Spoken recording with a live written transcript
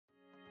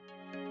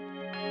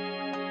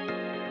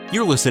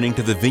You're listening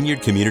to the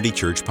Vineyard Community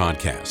Church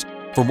podcast.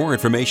 For more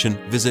information,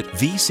 visit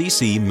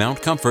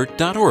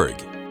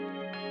vccmountcomfort.org.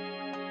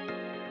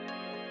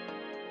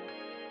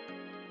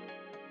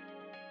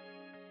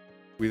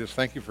 We just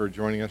thank you for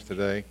joining us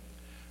today.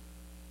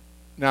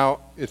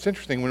 Now, it's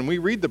interesting, when we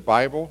read the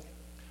Bible,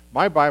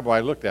 my Bible, I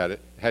looked at it,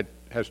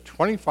 has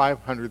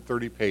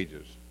 2,530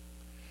 pages.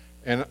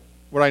 And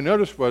what I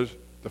noticed was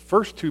the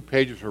first 2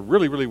 pages are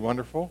really, really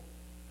wonderful.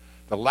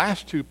 The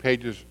last 2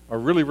 pages are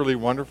really, really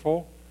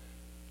wonderful.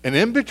 And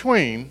in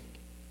between,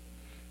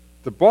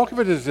 the bulk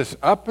of it is this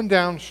up and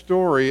down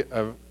story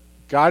of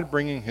God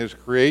bringing his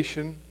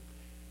creation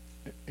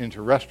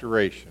into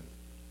restoration.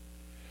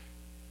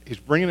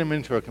 He's bringing them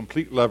into a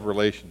complete love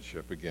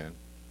relationship again.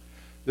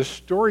 This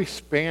story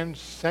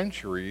spans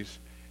centuries,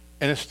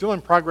 and it's still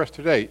in progress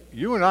today.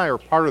 You and I are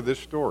part of this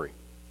story.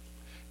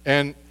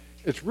 And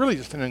it's really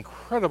just an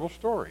incredible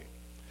story.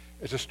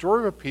 It's a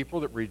story of a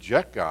people that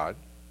reject God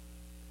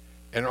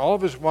and all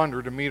of his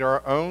wonder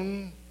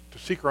to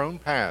seek our own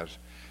paths,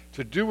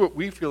 to do what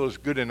we feel is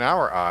good in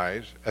our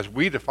eyes, as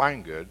we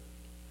define good,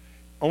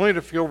 only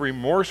to feel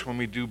remorse when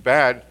we do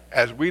bad,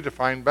 as we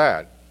define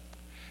bad.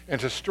 And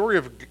it's a story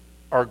of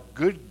our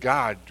good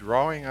God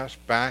drawing us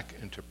back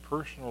into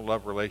personal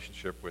love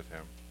relationship with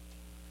him.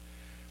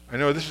 I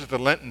know this is the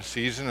Lenten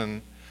season,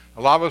 and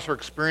a lot of us are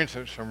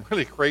experiencing some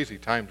really crazy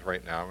times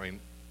right now. I mean,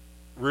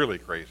 really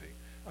crazy,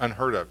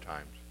 unheard of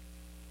times.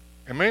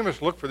 And many of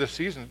us look for this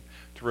season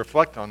to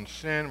reflect on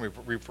sin.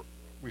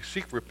 We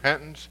seek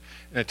repentance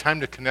and a time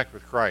to connect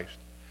with Christ.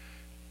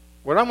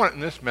 What I want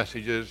in this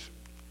message is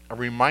a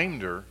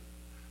reminder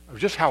of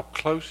just how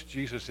close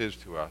Jesus is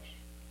to us,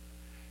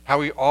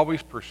 how he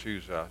always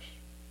pursues us,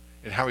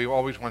 and how he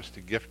always wants to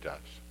gift us.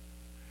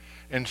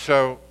 And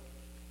so,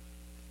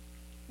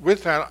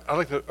 with that, I'd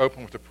like to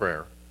open with a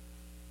prayer.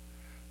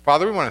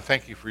 Father, we want to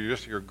thank you for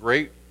just your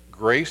great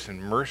grace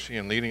and mercy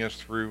in leading us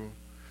through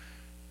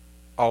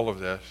all of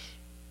this,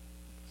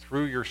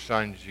 through your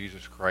Son,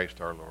 Jesus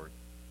Christ, our Lord.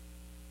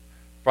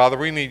 Father,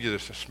 we need you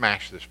to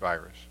smash this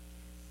virus.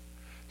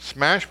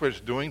 Smash what it's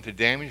doing to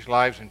damage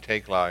lives and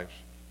take lives.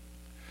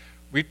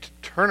 We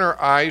turn our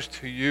eyes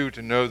to you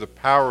to know the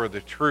power of the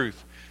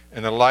truth,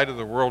 and the light of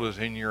the world is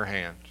in your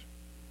hands.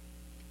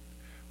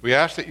 We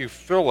ask that you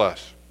fill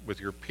us with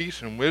your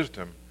peace and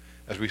wisdom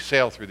as we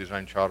sail through these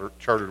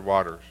uncharted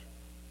waters.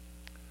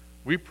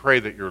 We pray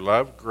that your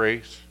love,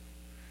 grace,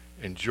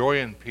 and joy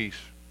and peace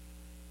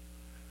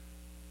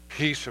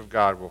of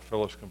God will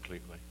fill us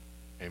completely.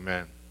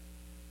 Amen.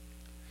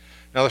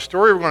 Now, the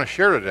story we're going to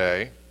share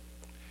today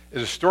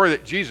is a story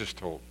that Jesus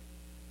told.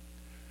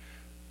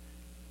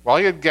 While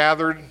he had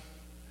gathered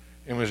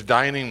and was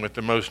dining with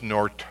the most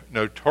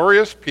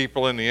notorious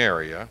people in the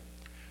area,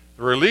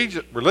 the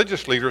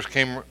religious leaders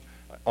came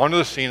onto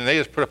the scene, and they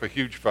just put up a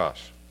huge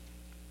fuss.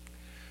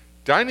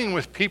 Dining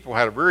with people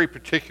was a very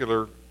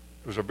particular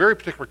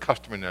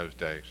custom in those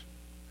days,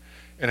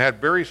 and had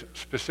very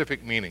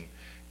specific meaning.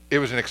 It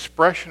was an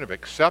expression of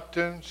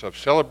acceptance, of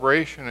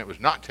celebration. It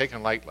was not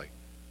taken lightly.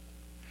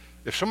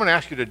 If someone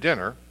asked you to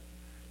dinner,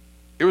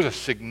 it was a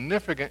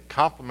significant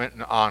compliment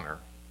and honor.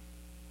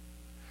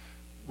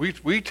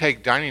 We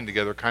take dining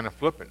together kind of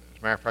flippant. As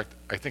a matter of fact,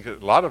 I think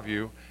that a lot of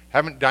you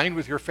haven't dined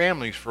with your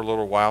families for a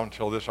little while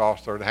until this all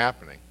started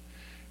happening.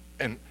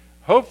 And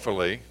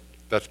hopefully,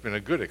 that's been a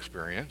good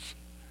experience.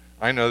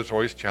 I know it's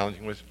always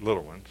challenging with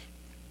little ones.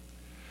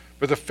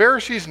 But the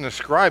Pharisees and the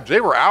scribes, they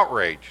were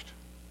outraged.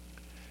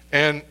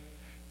 And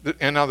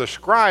now the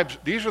scribes,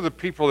 these are the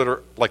people that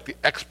are like the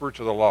experts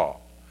of the law.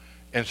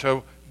 And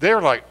so they're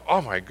like,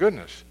 oh my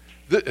goodness.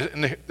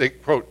 And they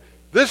quote,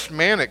 "This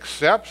man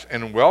accepts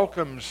and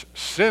welcomes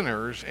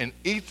sinners and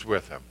eats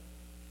with them."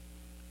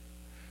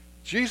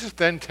 Jesus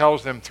then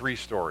tells them 3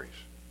 stories.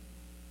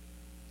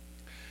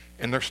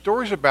 And they're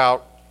stories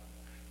about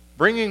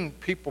bringing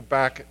people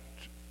back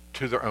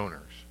to their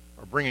owners,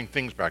 or bringing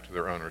things back to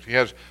their owners. He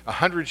has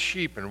 100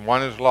 sheep and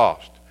one is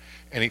lost.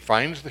 And he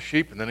finds the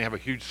sheep, and then they have a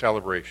huge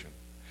celebration.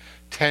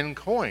 10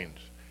 coins,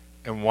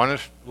 and one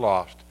is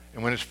lost.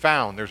 And when it's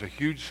found, there's a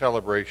huge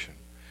celebration.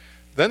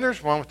 Then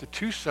there's one with the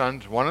 2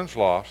 sons, one is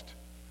lost,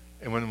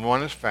 and when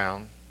one is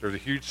found, there's a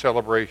huge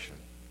celebration.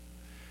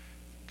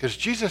 Because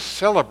Jesus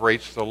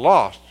celebrates the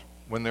lost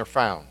when they're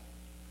found,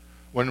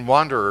 when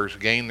wanderers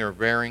gain their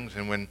bearings,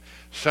 and when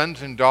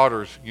sons and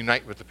daughters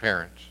unite with the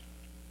parents.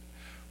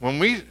 When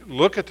we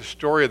look at the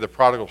story of the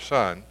prodigal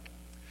son,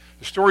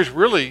 the story's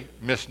really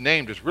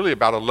misnamed. It's really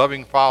about a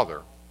loving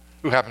father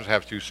who happens to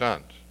have 2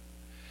 sons.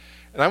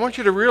 And I want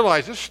you to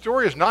realize this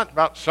story is not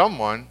about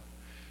someone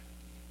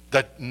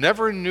that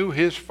never knew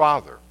his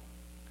father,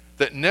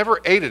 that never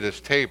ate at his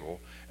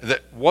table, and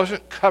that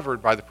wasn't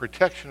covered by the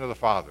protection of the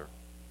father.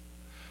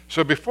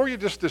 So before you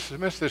just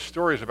dismiss this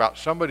story as about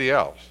somebody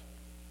else,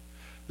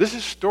 this is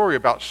a story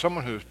about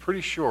someone who is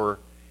pretty sure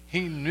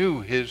he knew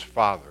his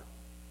father.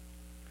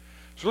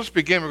 So let's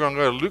begin. We're going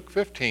to go to Luke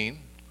 15.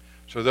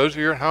 So those of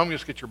you at home,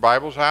 just get your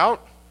Bibles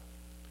out.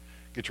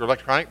 Get your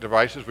electronic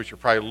devices, which you're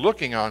probably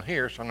looking on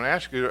here. So I'm going to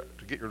ask you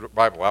to get your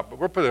Bible out, but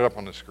we'll put it up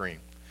on the screen.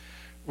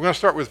 We're going to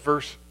start with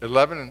verse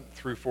 11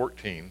 through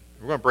 14.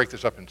 We're going to break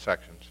this up in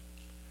sections.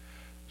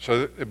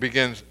 So it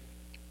begins,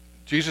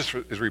 Jesus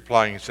is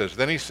replying, he says,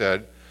 "Then he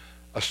said,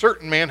 a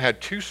certain man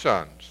had 2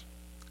 sons.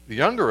 The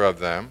younger of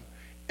them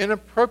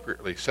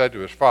inappropriately said to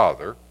his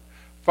father,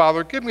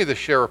 'Father, give me the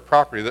share of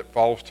property that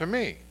falls to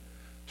me.'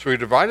 So he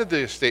divided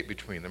the estate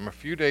between them. A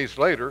few days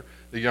later,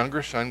 the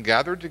younger son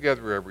gathered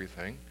together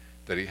everything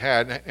that he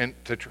had and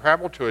to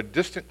travel to a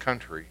distant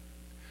country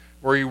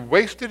where he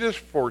wasted his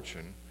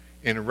fortune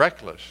in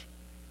reckless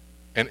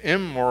and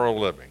immoral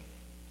living.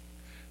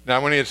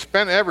 Now when he had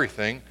spent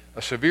everything,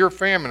 a severe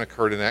famine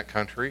occurred in that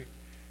country,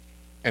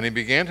 and he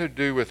began to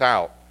do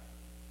without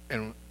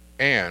and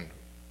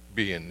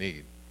be in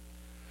need.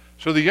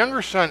 So the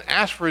younger son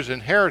asked for his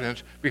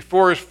inheritance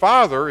before his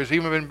father has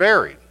even been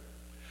buried."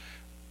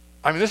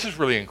 I mean, this is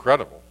really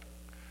incredible.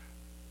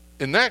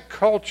 In that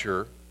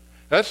culture,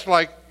 that's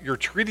like you're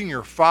treating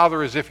your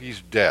father as if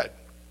he's dead.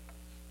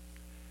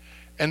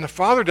 And the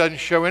father doesn't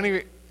show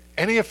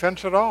any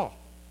offense at all.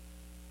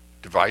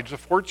 Divides the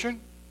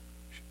fortune,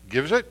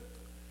 gives it,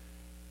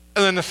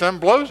 and then the son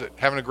blows it,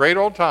 having a great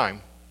old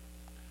time.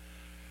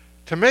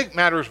 To make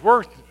matters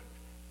worse,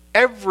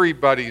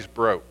 everybody's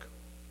broke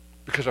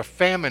because a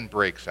famine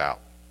breaks out.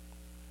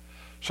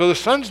 So the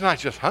son's not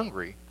just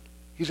hungry,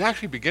 he's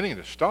actually beginning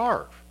to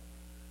starve.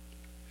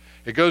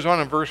 It goes on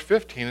in verse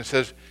 15, it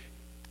says,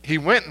 he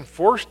went and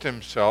forced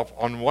himself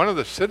on one of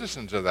the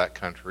citizens of that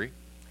country,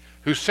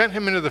 who sent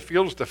him into the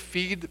fields to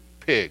feed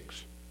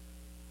pigs.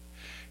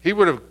 He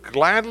would have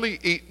gladly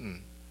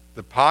eaten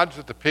the pods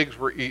that the pigs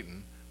were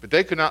eating, but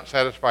they could not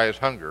satisfy his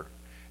hunger,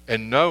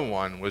 and no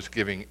one was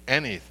giving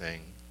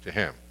anything to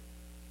him.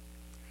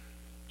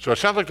 So it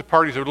sounds like the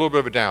party's a little bit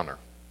of a downer.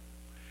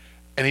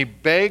 And he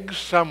begs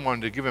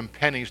someone to give him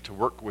pennies to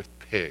work with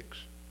pigs.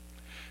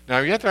 Now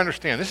you have to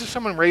understand, this is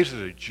someone raised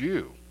as a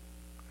Jew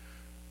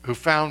who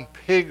found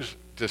pigs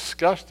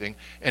disgusting,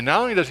 and not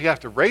only does he have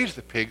to raise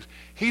the pigs,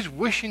 he's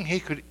wishing he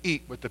could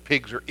eat what the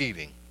pigs are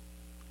eating.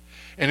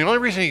 And the only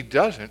reason he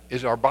doesn't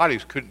is our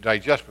bodies couldn't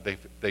digest what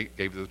they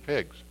gave to the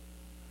pigs.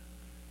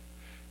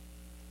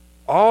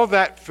 All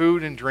that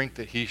food and drink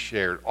that he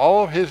shared,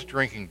 all of his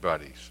drinking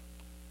buddies,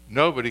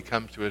 nobody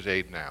comes to his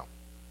aid now.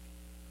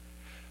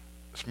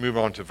 Let's move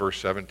on to verse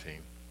 17.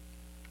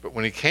 But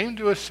when he came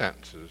to his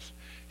senses,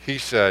 he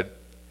said,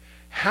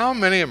 "How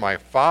many of my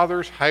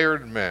father's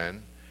hired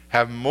men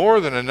have more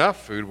than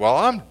enough food while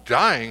I'm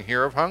dying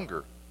here of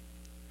hunger?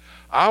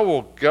 I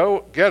will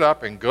get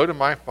up and go to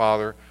my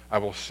father. I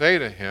will say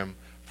to him,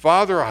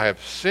 'Father, I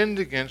have sinned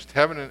against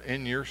heaven and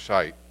in your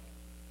sight.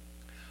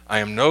 I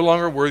am no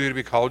longer worthy to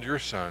be called your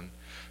son.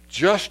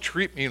 Just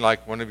treat me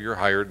like one of your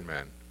hired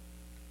men.'"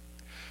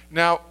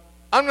 Now,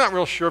 I'm not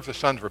real sure if the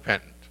son's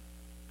repentant,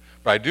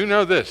 but I do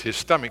know this, his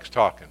stomach's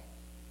talking.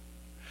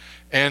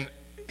 And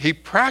he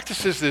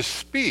practices this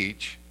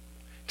speech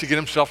to get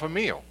himself a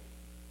meal.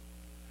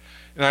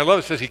 And I love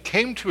it says he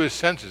came to his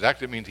senses.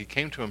 Actually, it means he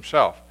came to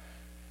himself.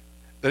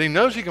 That he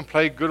knows he can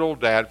play good old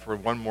dad for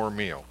one more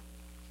meal.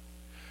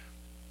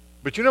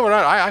 But you know what?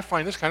 I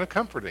find this kind of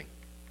comforting.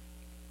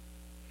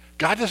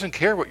 God doesn't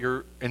care what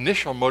your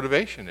initial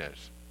motivation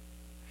is.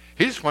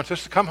 He just wants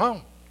us to come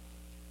home.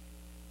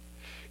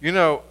 You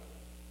know,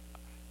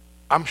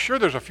 I'm sure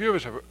there's a few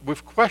of us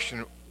we've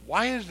questioned,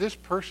 why is this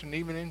person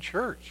even in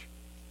church?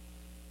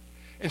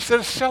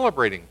 Instead of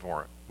celebrating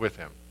with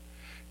him.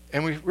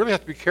 And we really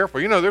have to be careful.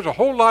 You know, there's a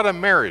whole lot of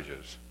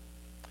marriages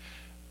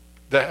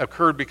that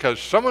occurred because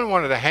someone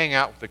wanted to hang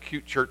out with a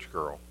cute church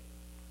girl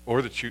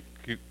or the cute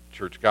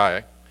church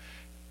guy.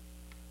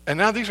 And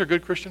now these are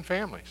good Christian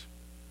families.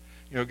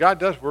 You know, God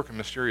does work in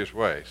mysterious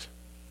ways.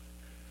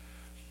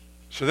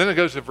 So then it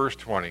goes to verse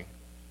 20. It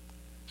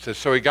says,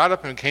 so he got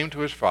up and came to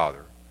his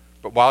father.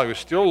 But while he was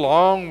still a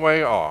long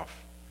way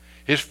off,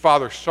 his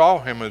father saw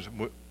him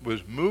and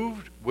was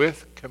moved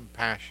with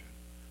compassion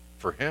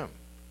for him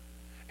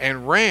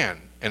and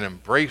ran and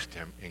embraced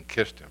him and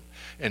kissed him.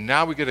 And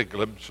now we get a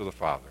glimpse of the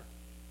father.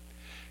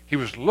 He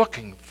was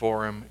looking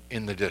for him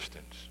in the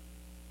distance.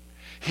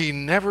 He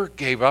never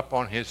gave up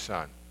on his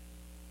son.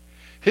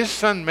 His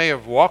son may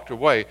have walked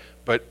away,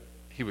 but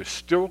he was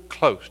still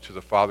close to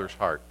the father's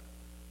heart.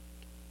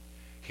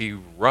 He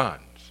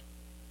runs.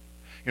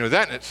 You know,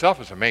 that in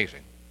itself is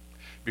amazing,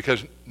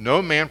 because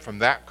no man from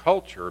that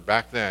culture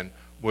back then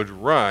would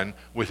run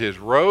with his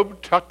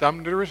robe tucked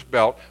under his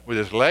belt, with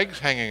his legs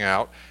hanging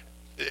out.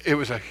 It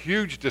was a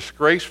huge,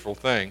 disgraceful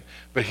thing,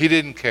 but he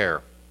didn't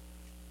care.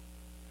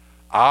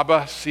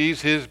 Abba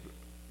sees his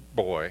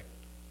boy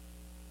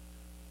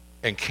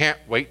and can't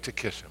wait to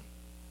kiss him.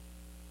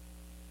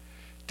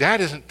 Dad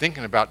isn't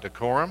thinking about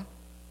decorum.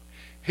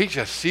 He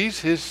just sees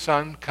his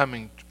son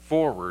coming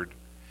forward,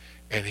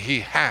 and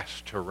he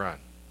has to run.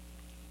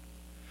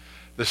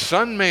 The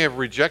son may have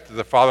rejected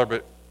the father,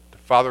 but the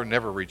father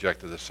never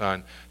rejected the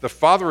son. The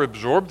father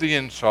absorbed the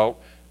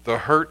insult, the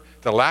hurt,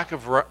 the lack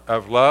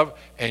of love,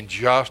 and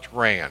just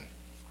ran.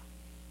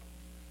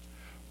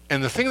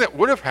 And the thing that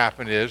would have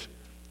happened is,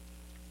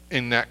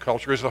 in that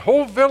culture, is the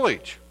whole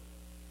village,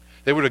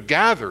 they would have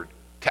gathered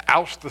to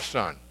oust the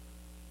son,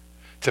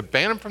 to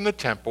ban him from the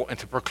temple, and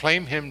to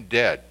proclaim him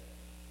dead.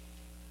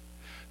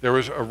 There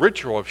was a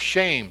ritual of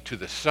shame to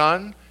the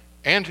son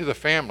and to the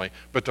family,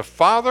 but the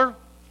father,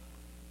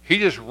 he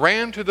just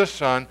ran to the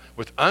son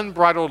with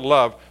unbridled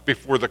love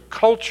before the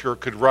culture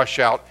could rush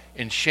out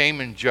and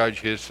shame and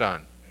judge his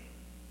son.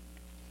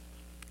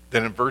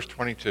 Then in verse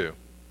 22,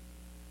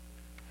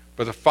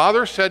 but the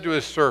father said to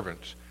his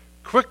servants,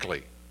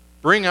 quickly,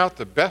 bring out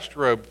the best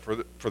robe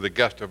for the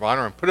guest of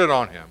honor and put it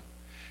on him,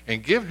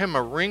 and give him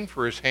a ring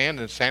for his hand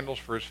and sandals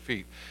for his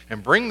feet,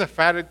 and bring the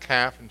fatted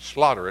calf and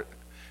slaughter it,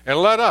 and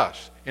let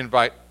us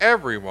invite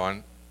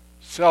everyone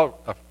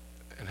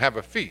and have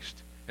a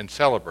feast and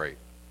celebrate.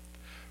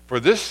 For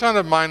this son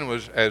of mine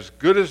was as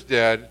good as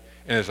dead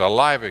and is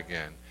alive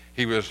again.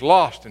 He was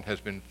lost and has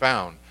been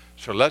found.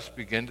 So let's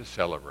begin to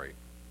celebrate.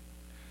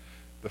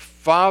 The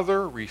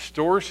father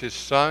restores his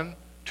son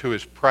to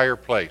his prior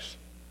place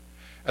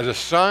as a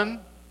son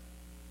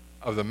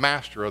of the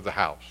master of the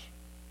house,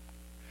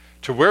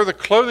 to wear the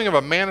clothing of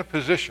a man of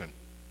position,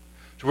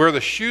 to wear the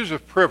shoes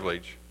of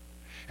privilege,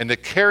 and to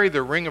carry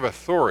the ring of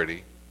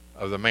authority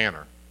of the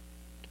manor.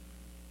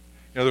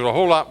 You know, there's a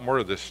whole lot more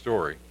to this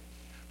story,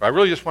 but I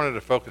really just wanted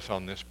to focus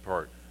on this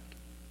part.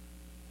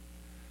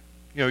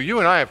 You know, you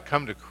and I have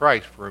come to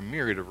Christ for a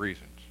myriad of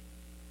reasons.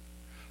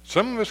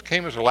 Some of us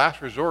came as a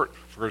last resort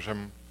for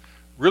some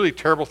really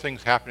terrible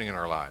things happening in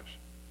our lives.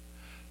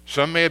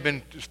 Some may have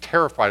been just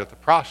terrified at the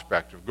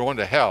prospect of going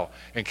to hell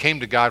and came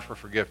to God for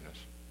forgiveness.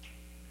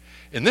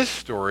 In this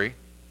story,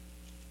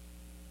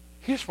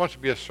 he just wants to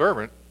be a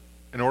servant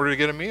in order to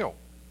get a meal.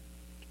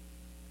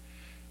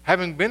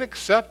 Having been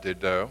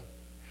accepted, though,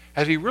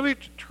 has he really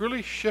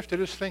truly shifted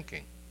his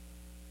thinking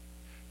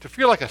to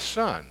feel like a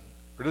son,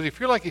 or does he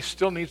feel like he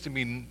still needs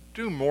to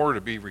do more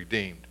to be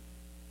redeemed?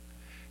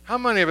 How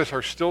many of us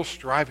are still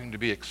striving to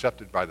be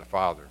accepted by the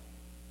Father?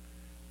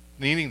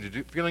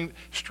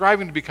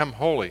 Striving to become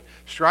holy,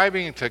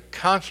 striving to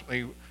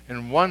constantly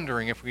and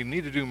wondering if we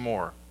need to do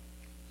more.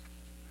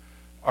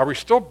 Are we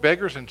still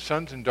beggars in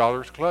sons and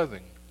daughters'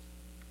 clothing?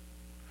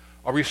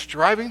 Are we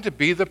striving to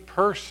be the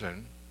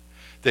person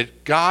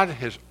that God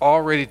has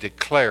already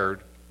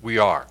declared we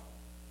are?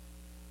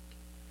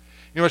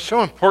 You know, it's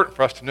so important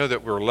for us to know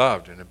that we're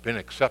loved and have been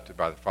accepted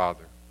by the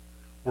Father.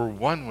 We're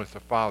one with the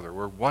Father,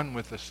 we're one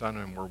with the Son,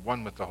 and we're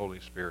one with the Holy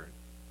Spirit.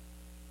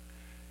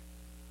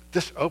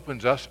 This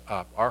opens us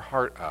up, our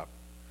heart up,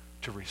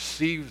 to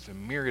receive the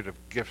myriad of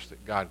gifts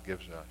that God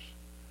gives us.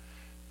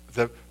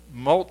 The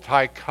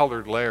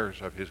multicolored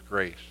layers of his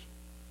grace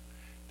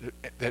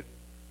that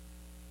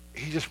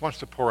he just wants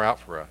to pour out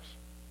for us.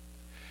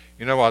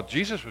 You know, while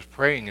Jesus was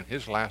praying in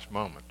his last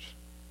moments,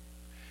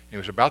 he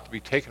was about to be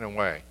taken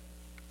away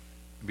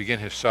and begin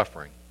his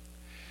suffering.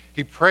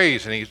 He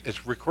prays, and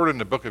it's recorded in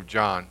the book of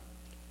John.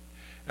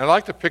 And I'd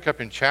like to pick up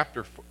in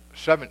chapter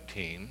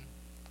 17,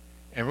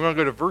 and we're going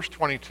to go to verse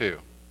 22.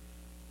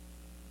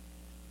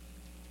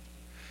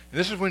 And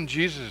this is when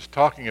Jesus is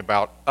talking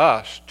about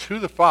us to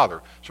the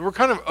Father. So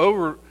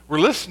we're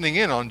listening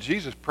in on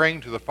Jesus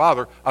praying to the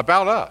Father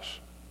about us.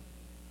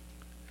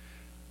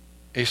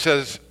 He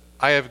says,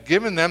 I have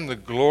given them the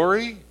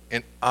glory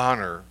and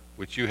honor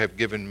which you have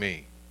given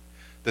me,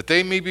 that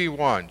they may be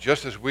one,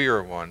 just as we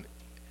are one,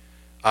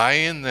 I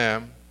in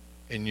them,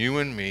 and you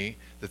in me,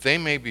 that they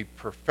may be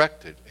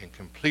perfected and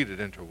completed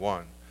into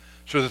one,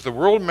 so that the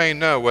world may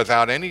know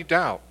without any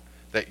doubt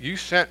that you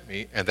sent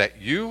me and that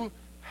you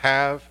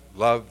have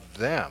loved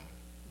them,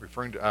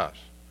 referring to us,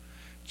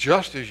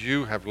 just as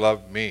you have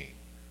loved me.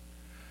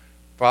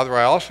 Father,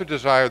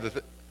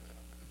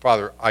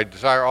 I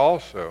desire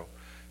also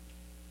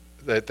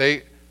that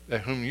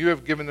that whom you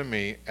have given to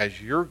me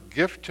as your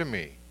gift to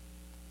me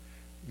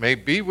may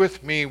be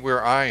with me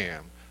where I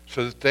am,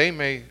 so that they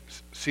may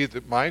see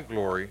that my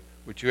glory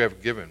which you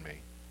have given me,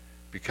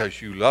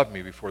 because you loved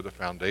me before the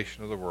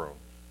foundation of the world.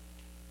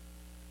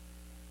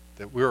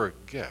 That we're a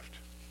gift.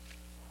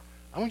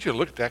 I want you to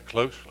look at that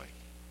closely.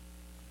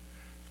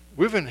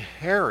 We've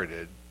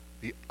inherited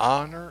the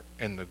honor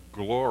and the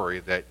glory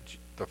that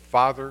the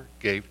Father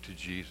gave to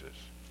Jesus.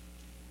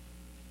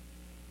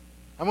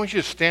 I want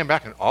you to stand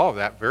back in awe of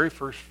that very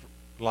first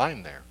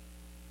line there.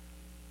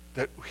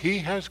 That he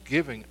has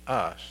given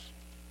us.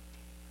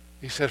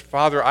 He says,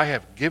 Father, I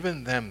have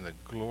given them the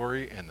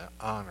glory and the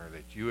honor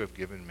that you have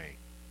given me.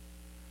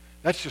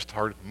 That's just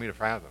hard for me to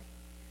fathom.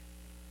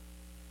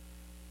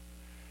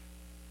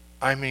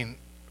 I mean,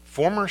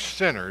 former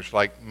sinners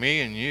like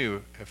me and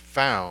you have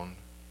found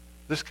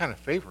this kind of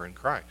favor in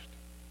Christ.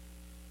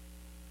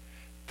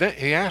 Then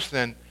he asked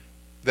then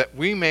that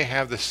we may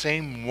have the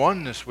same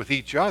oneness with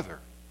each other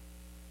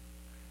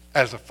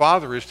as the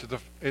Father is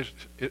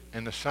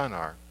and the Son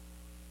are.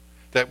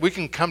 That we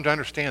can come to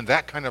understand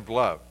that kind of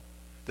love.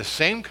 The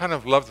same kind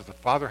of love that the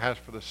Father has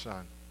for the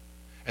Son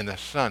and the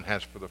Son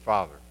has for the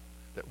Father.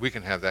 That we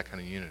can have that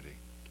kind of unity.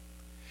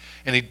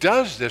 And he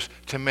does this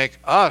to make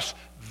us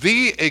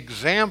the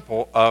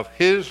example of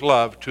his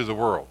love to the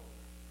world,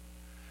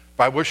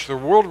 by which the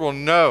world will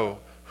know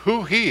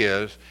who he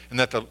is and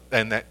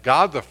that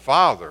God the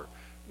Father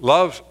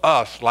loves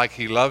us like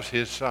he loves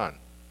his Son.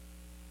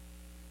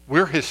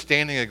 We're his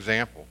standing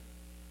example.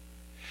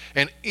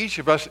 And each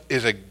of us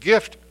is a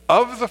gift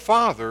of the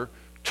Father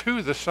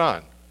to the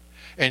Son.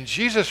 And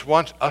Jesus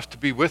wants us to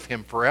be with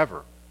him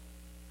forever,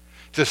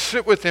 to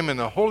sit with him in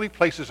the holy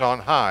places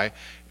on high.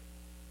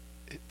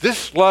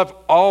 This love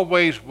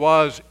always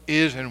was,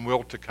 is, and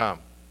will to come.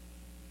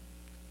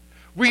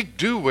 We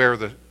do wear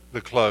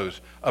the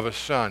clothes of a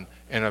son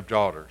and of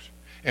daughters.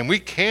 And we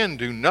can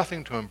do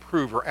nothing to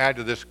improve or add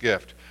to this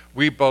gift.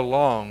 We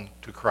belong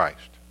to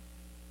Christ.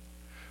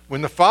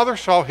 When the Father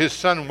saw his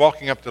Son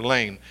walking up the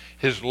lane,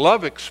 his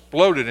love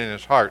exploded in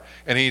his heart,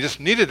 and he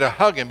just needed to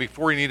hug him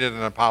before he needed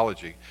an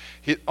apology.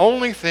 The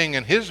only thing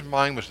in his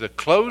mind was to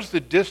close the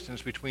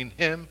distance between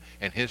him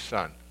and his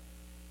Son.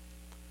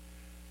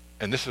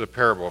 And this is a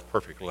parable of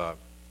perfect love.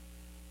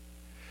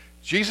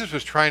 Jesus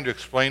was trying to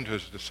explain to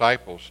his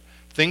disciples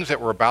things that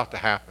were about to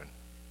happen,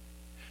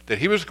 that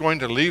he was going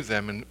to leave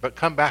them but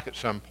come back at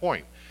some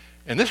point.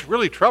 And this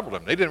really troubled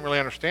them. They didn't really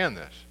understand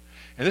this.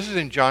 And this is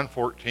in John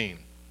 14.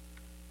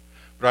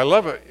 But I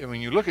love it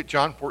when you look at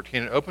John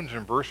 14, it opens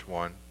in verse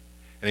 1,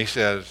 and he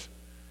says,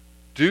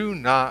 "Do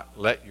not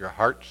let your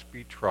hearts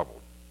be troubled."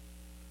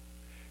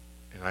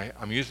 And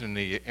I'm using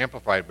the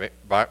Amplified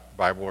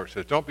Bible where it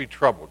says, "Don't be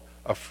troubled,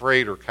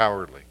 afraid, or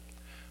cowardly.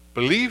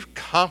 Believe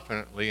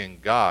confidently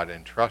in God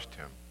and trust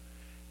him.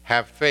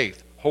 Have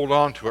faith, hold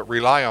on to it,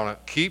 rely on it,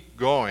 keep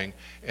going,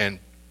 and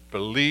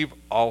believe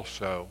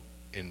also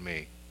in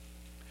me."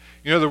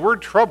 You know, the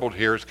word troubled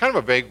here is kind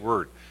of a vague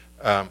word.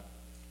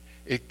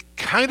 It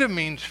kind of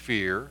means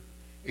fear.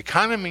 It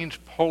kind of means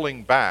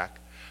pulling back.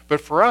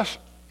 But for us,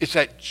 it's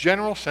that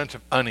general sense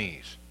of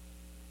unease.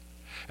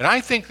 And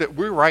I think that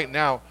we're right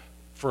now,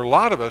 for a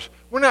lot of us,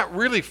 we're not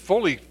really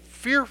fully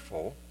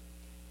fearful.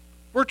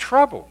 We're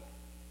troubled.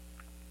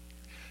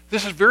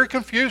 This is very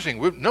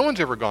confusing. No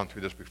one's ever gone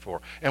through this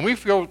before. And we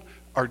feel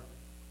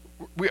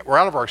we're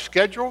out of our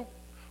schedule.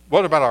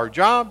 What about our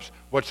jobs?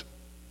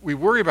 We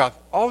worry about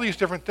all these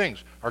different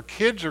things. Our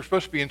kids are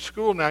supposed to be in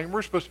school now, and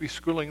we're supposed to be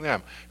schooling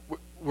them.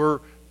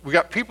 We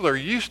got people that are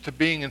used to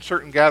being in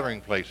certain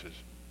gathering places.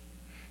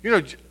 You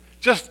know,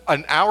 just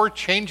an hour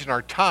change in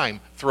our time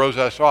throws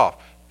us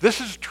off. This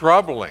is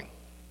troubling.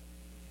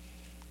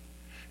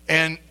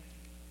 And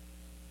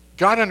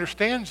God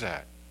understands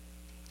that.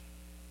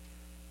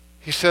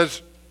 He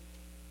says,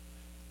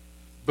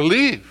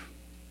 believe,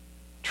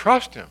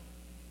 trust him,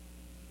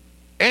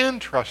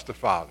 and trust the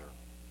Father,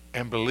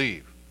 and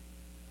believe.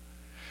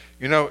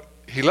 You know,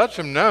 he lets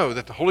them know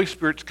that the Holy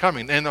Spirit's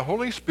coming, and the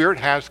Holy Spirit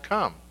has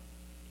come,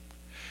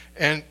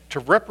 and to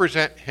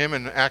represent him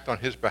and act on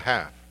his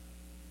behalf.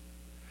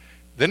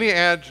 Then he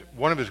adds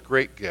one of his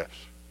great gifts.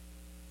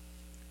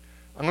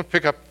 I'm going to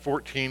pick up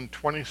 14,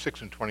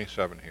 26, and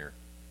 27 here.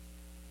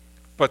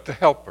 "But the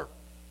Helper,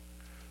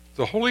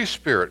 the Holy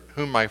Spirit,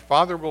 whom my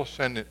Father will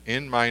send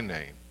in my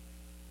name,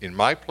 in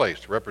my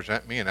place to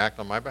represent me and act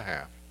on my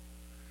behalf,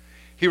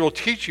 he will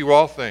teach you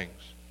all things.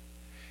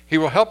 He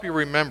will help you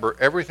remember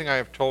everything I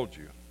have told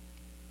you.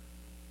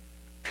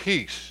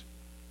 Peace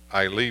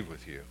I leave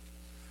with you.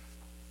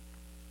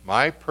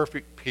 My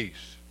perfect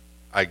peace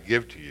I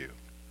give to you.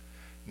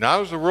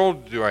 Not as the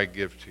world do I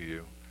give to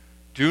you.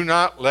 Do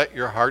not let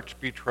your hearts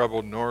be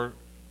troubled, nor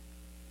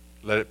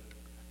let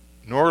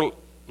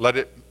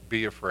it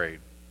be afraid.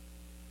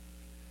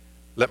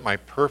 Let my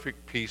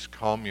perfect peace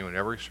calm you in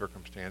every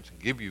circumstance and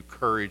give you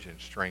courage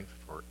and strength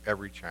for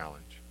every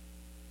challenge."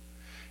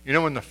 You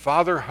know, when the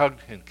Father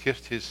hugged and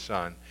kissed his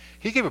Son,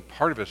 he gave a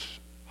part of his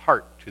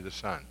heart to the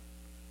Son.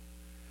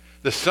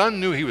 The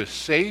Son knew he was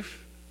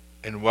safe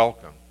and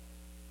welcome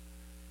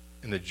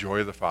in the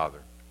joy of the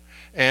Father.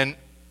 And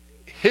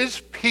his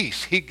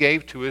peace he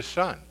gave to his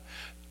Son.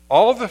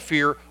 All the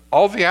fear,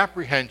 all the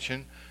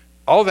apprehension,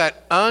 all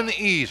that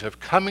unease of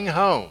coming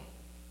home.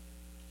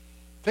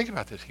 Think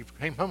about this. He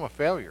came home a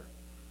failure.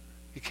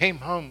 He came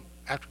home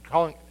after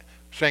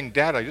saying,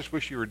 "Dad, I just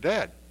wish you were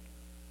dead."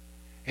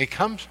 And he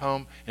comes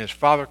home and his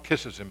Father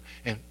kisses him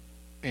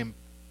and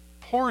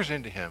pours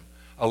into him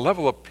a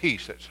level of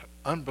peace that's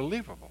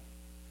unbelievable.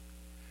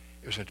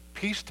 It was a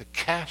peace to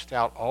cast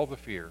out all the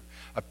fear,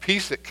 a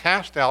peace that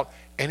cast out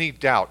any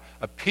doubt,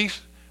 a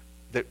peace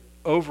that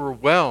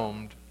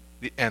overwhelmed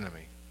the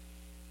enemy.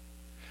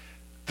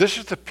 This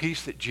is the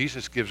peace that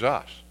Jesus gives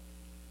us.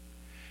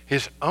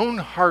 His own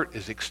heart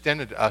is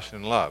extended to us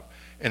in love,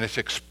 and it's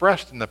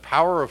expressed in the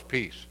power of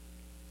peace.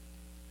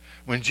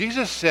 When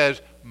Jesus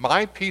says,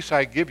 "My peace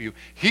I give you,"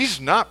 he's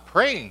not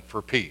praying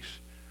for peace.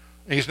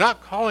 He's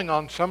not calling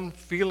on some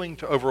feeling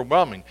to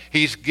overwhelm him.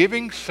 He's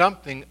giving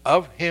something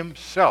of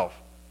himself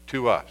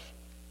to us,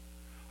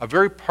 a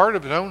very part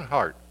of his own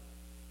heart.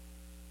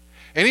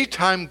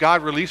 Anytime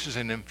God releases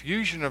an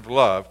infusion of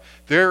love,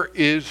 there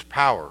is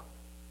power.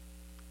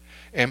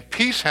 And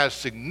peace has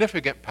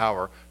significant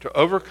power to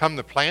overcome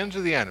the plans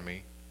of the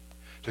enemy,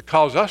 to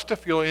cause us to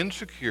feel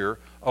insecure,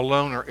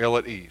 alone, or ill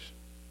at ease.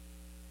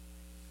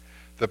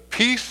 The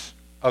peace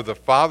of the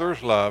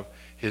Father's love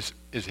is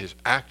his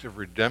act of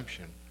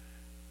redemption,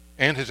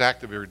 and his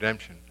act of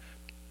redemption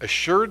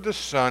assured the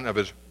Son of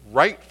his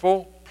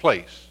rightful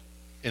place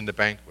in the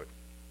banquet.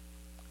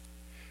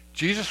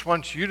 Jesus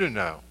wants you to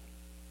know,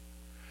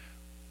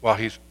 while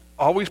he's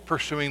always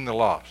pursuing the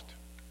lost,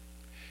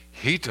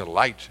 he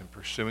delights in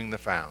pursuing the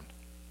found.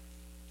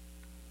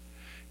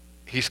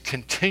 He's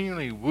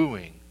continually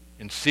wooing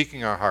and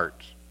seeking our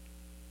hearts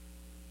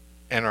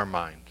and our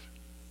minds.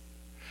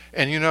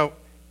 And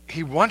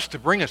he wants to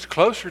bring us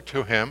closer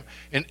to him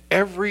in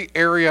every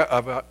area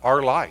of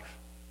our life.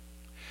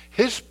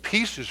 His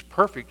peace is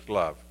perfect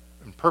love,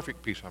 and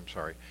perfect peace,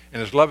 and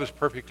his love is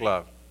perfect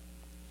love.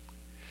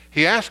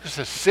 He asks us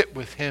to sit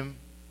with him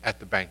at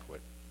the banquet.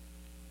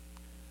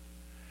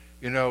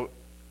 In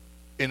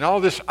all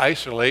this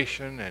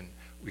isolation, and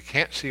we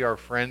can't see our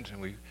friends,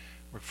 and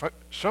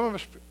some of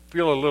us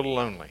feel a little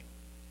lonely.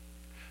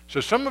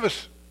 So some of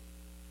us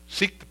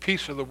seek the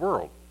peace of the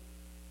world.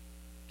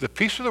 The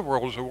peace of the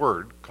world is a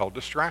word called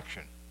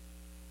distraction.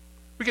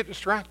 We get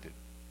distracted.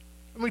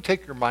 Let me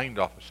take your mind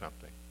off of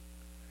something.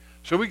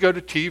 So we go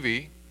to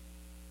TV,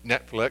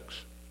 Netflix.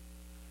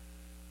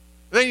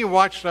 Then you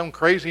watch some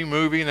crazy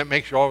movie and it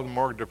makes you all the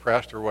more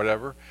depressed or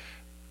whatever.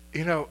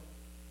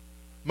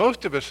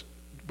 Most of us,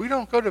 we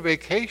don't go to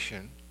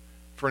vacation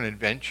for an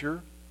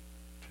adventure,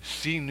 to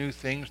see new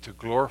things, to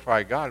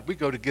glorify God. We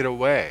go to get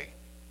away.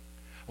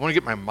 I want to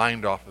get my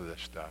mind off of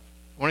this stuff.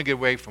 I want to get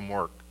away from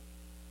work.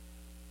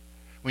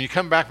 When you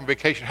come back from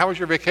vacation, how was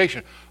your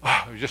vacation?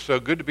 Oh, it was just so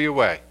good to be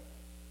away.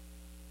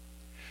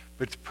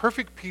 But the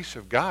perfect peace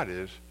of God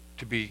is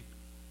to be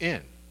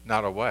in,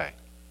 not away.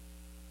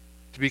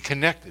 To be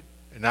connected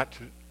and not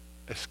to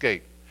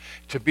escape.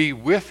 To be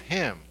with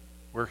him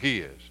where he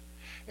is.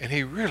 And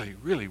he really,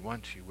 really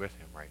wants you with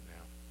him right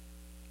now.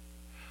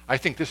 I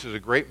think this is a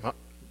great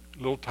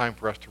little time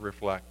for us to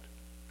reflect.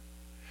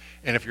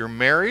 And if you're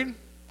married,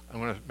 I'm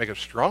going to make a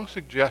strong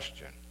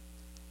suggestion.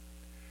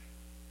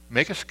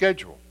 Make a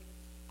schedule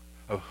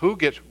of who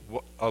gets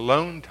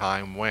alone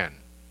time when.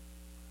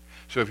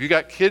 So if you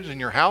got kids in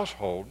your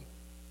household,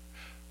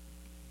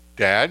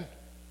 Dad,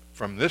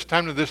 from this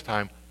time to this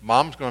time,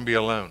 Mom's going to be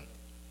alone.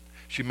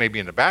 She may be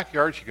in the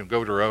backyard. She can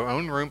go to her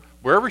own room.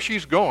 Wherever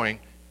she's going,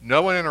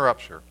 no one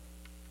interrupts her.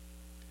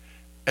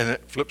 And the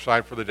flip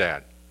side for the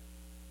dad.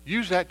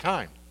 Use that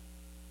time.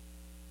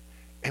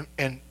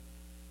 And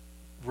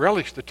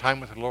relish the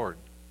time with the Lord.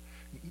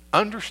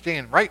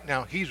 Understand right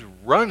now he's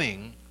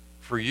running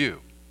for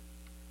you.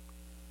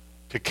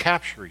 To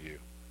capture you,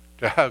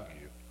 to hug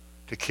you,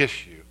 to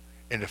kiss you,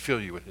 and to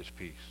fill you with his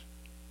peace.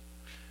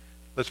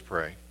 Let's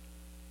pray.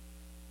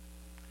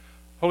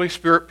 Holy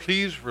Spirit,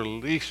 please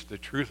release the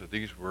truth of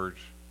these words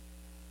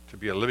to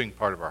be a living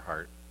part of our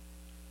heart.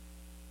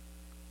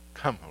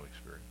 Come, Holy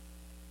Spirit.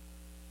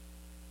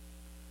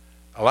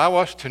 Allow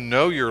us to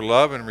know your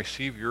love and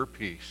receive your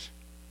peace.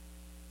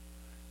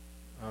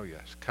 Oh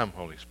yes, come,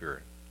 Holy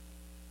Spirit.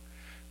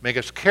 Make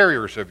us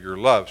carriers of your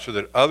love so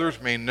that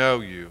others may know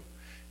you.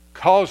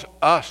 Cause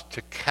us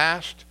to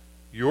cast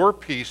your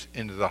peace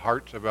into the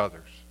hearts of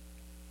others.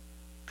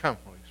 Come,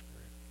 Holy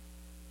Spirit.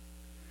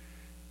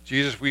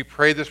 Jesus, we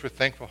pray this with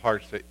thankful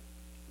hearts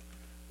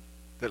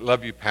that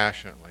love you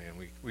passionately. And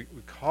we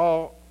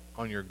call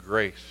on your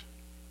grace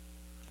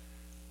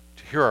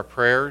to hear our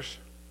prayers,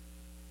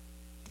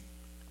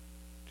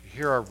 to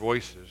hear our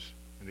voices,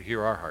 and to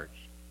hear our hearts.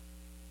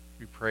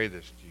 We pray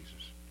this,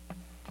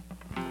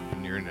 Jesus,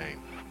 in your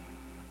name.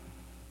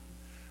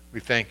 We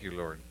thank you,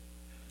 Lord,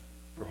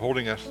 for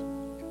holding us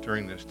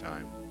during this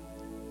time.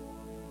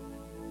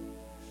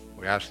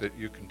 We ask that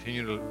you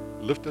continue to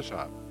lift us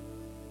up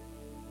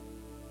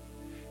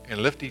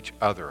and lift each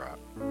other up.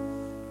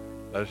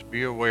 Let us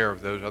be aware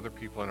of those other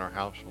people in our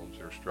households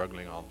that are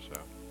struggling also.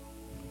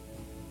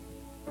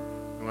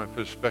 We want to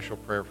put a special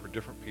prayer for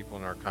different people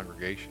in our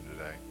congregation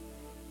today.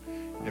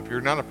 And if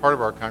you're not a part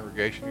of our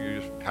congregation, you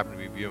just happen to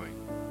be viewing.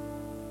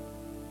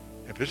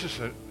 If this is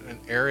an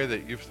area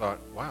that you've thought,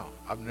 wow,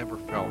 I've never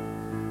felt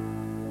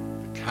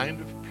the kind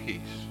of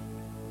peace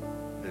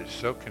that is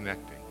so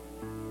connecting,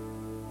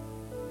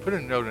 put a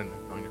note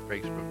on your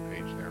Facebook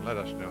page there and let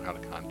us know how to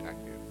contact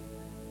you.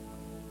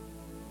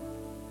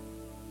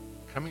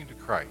 Coming to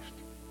Christ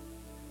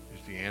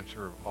is the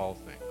answer of all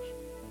things.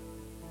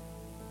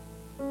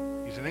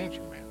 He's an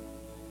answer man.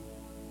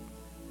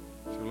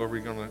 So Lord,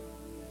 we're going to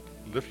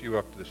lift you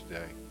up this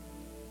day.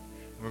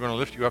 And we're going to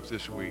lift you up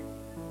this week.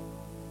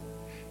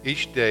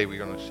 Each day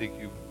we're going to seek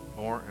you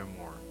more and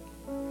more.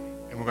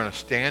 And we're going to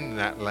stand in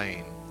that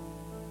lane,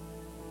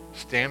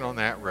 stand on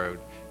that road,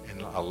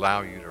 and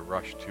allow you to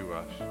rush to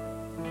us.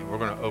 And we're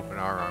going to open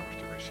our arms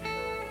to receive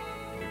it.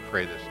 And we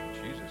pray this in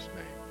Jesus'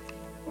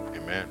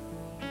 name. Amen.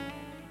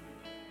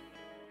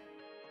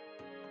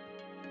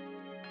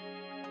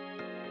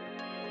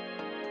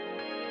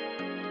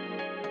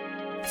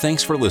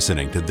 Thanks for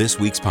listening to this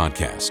week's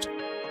podcast.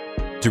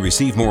 To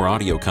receive more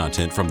audio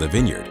content from the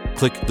Vineyard,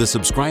 click the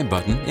subscribe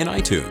button in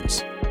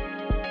iTunes.